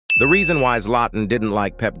The reason why Zlatan didn't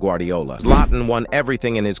like Pep Guardiola. Zlatan won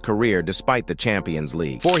everything in his career despite the Champions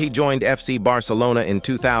League. Before he joined FC Barcelona in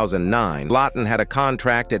 2009, Zlatan had a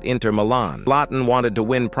contract at Inter Milan. Zlatan wanted to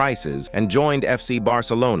win prizes and joined FC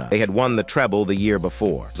Barcelona. They had won the treble the year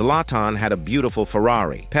before. Zlatan had a beautiful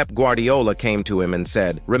Ferrari. Pep Guardiola came to him and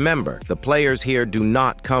said, "Remember, the players here do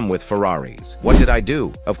not come with Ferraris." "What did I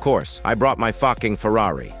do?" "Of course, I brought my fucking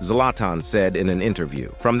Ferrari," Zlatan said in an interview.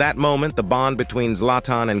 From that moment, the bond between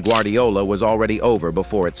Zlatan and Guardiola was already over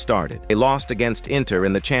before it started. They lost against Inter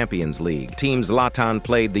in the Champions League, team Zlatan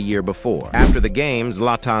played the year before. After the game,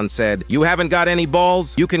 Zlatan said, "You haven't got any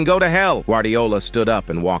balls? You can go to hell." Guardiola stood up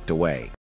and walked away.